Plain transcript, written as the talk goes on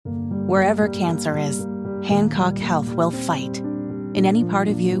Wherever cancer is, Hancock Health will fight. In any part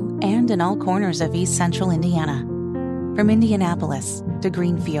of you and in all corners of East Central Indiana. From Indianapolis to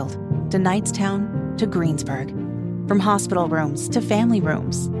Greenfield to Knightstown to Greensburg. From hospital rooms to family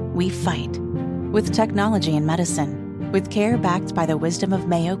rooms, we fight. With technology and medicine, with care backed by the wisdom of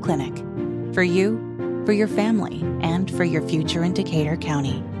Mayo Clinic. For you, for your family, and for your future in Decatur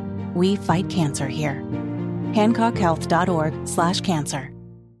County. We fight cancer here. HancockHealth.org/cancer.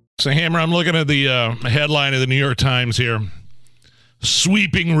 So, Hammer, I'm looking at the headline of the New York Times here.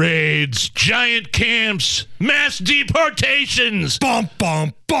 Sweeping raids, giant camps, mass deportations. Bum,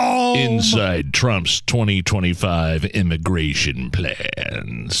 bum, bum. Inside Trump's 2025 immigration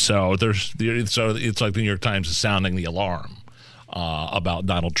plan. So it's like the New York Times is sounding the alarm about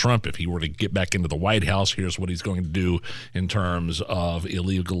Donald Trump. If he were to get back into the White House, here's what he's going to do in terms of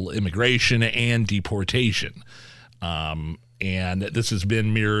illegal immigration and deportation. And this has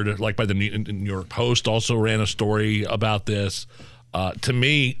been mirrored, like by the New York Post also ran a story about this. To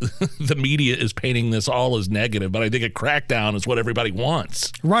me, the media is painting this all as negative, but I think a crackdown is what everybody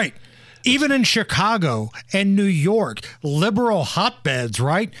wants. Right. Even in Chicago and New York, liberal hotbeds,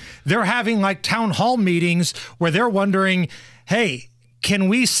 right? They're having like town hall meetings where they're wondering, hey, can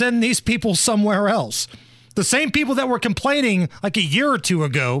we send these people somewhere else? The same people that were complaining like a year or two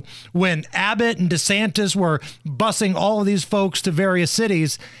ago when Abbott and DeSantis were busing all of these folks to various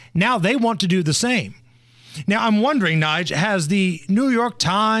cities, now they want to do the same. Now, I'm wondering, Nige, has the New York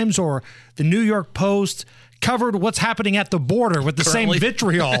Times or the New York Post covered what's happening at the border with the same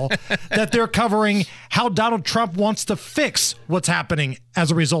vitriol that they're covering how Donald Trump wants to fix what's happening as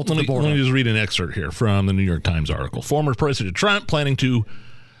a result of the border? Let me just read an excerpt here from the New York Times article. Former President Trump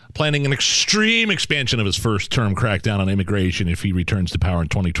planning an extreme expansion of his first-term crackdown on immigration if he returns to power in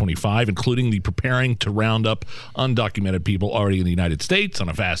 2025, including the preparing to round up undocumented people already in the United States on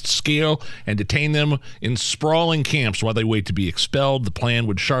a vast scale and detain them in sprawling camps while they wait to be expelled. The plan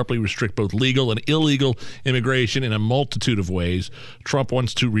would sharply restrict both legal and illegal immigration in a multitude of ways. Trump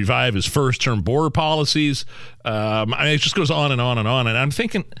wants to revive his first-term border policies. It just goes on and on and on. And I'm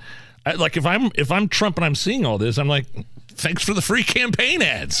thinking, like, if I'm Trump and I'm seeing all this, I'm like, thanks for the free campaign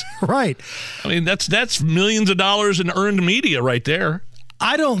ads. Right. I mean, that's millions of dollars in earned media right there.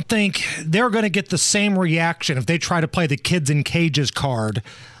 I don't think they're going to get the same reaction if they try to play the kids in cages card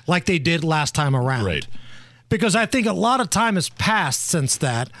like they did last time around. Right. Because I think a lot of time has passed since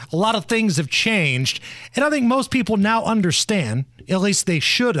that. A lot of things have changed. And I think most people now understand, at least they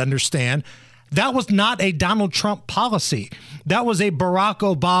should understand, that was not a Donald Trump policy. That was a Barack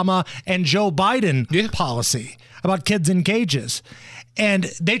Obama and Joe Biden policy about kids in cages. And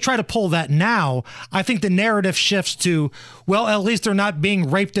they try to pull that now. I think the narrative shifts to, well, at least they're not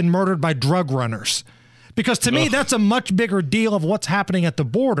being raped and murdered by drug runners. Because to me, that's a much bigger deal of what's happening at the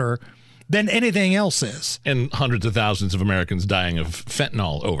border than anything else is. And hundreds of thousands of Americans dying of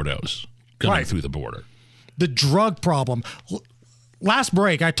fentanyl overdose coming through the border. The drug problem. Last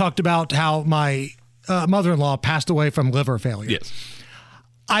break, I talked about how my mother-in-law passed away from liver failure. Yes.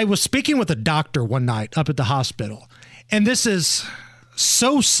 I was speaking with a doctor one night up at the hospital, and this is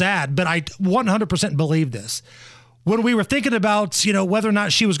so sad, but I 100% believe this. When we were thinking about, whether or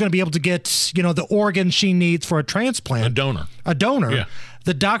not she was going to be able to get, the organ she needs for a transplant. A donor. Yeah.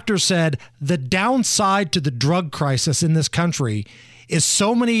 The doctor said the downside to the drug crisis in this country is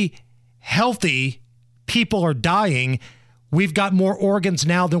so many healthy people are dying. We've got more organs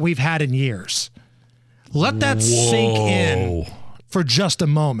now than we've had in years. Let that sink in for just a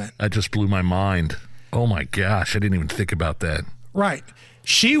moment. That just blew my mind. Oh my gosh, I didn't even think about that. Right.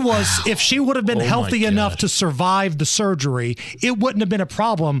 She was, if she would have been healthy enough to survive the surgery, it wouldn't have been a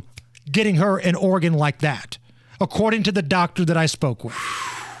problem getting her an organ like that, according to the doctor that I spoke with.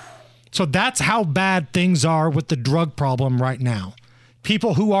 So that's how bad things are with the drug problem right now.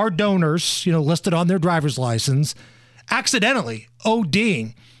 People who are donors, listed on their driver's license, accidentally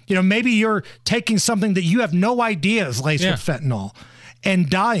ODing. Maybe you're taking something that you have no idea is laced with fentanyl and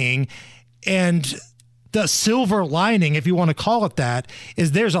dying. And the silver lining, if you want to call it that,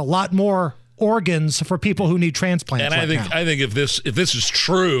 is there's a lot more organs for people who need transplants. And I think if this is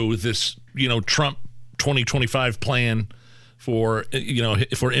true, this Trump 2025 plan for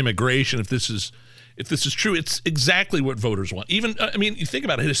immigration, if this is true, it's exactly what voters want. Even, you think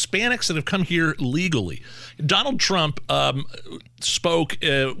about it, Hispanics that have come here legally. Donald Trump spoke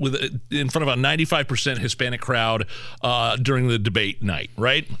in front of a 95% Hispanic crowd during the debate night,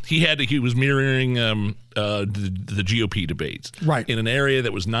 right? He was mirroring the GOP debates, right, in an area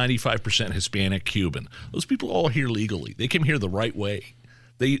that was 95% Hispanic Cuban. Those people all here legally. They came here the right way.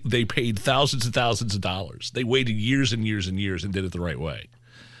 They paid thousands and thousands of dollars. They waited years and years and years and did it the right way.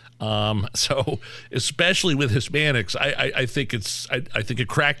 So especially with Hispanics, I think a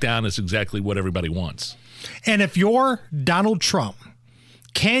crackdown is exactly what everybody wants. And if you're Donald Trump,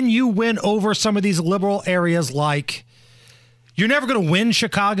 can you win over some of these liberal areas? Like, you're never going to win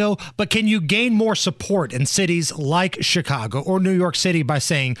Chicago, but can you gain more support in cities like Chicago or New York City by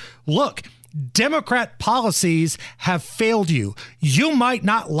saying, look, Democrat policies have failed you. You might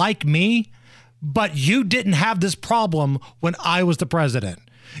not like me, but you didn't have this problem when I was the president.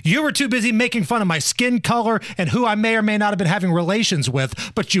 You were too busy making fun of my skin color and who I may or may not have been having relations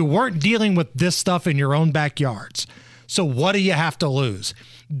with, but you weren't dealing with this stuff in your own backyards. So what do you have to lose?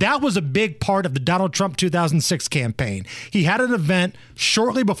 That was a big part of the Donald Trump 2006 campaign. He had an event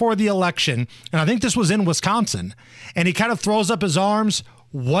shortly before the election, and I think this was in Wisconsin, and he kind of throws up his arms.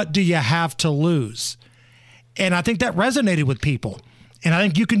 What do you have to lose? And I think that resonated with people. And I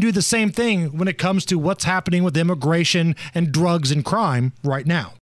think you can do the same thing when it comes to what's happening with immigration and drugs and crime right now.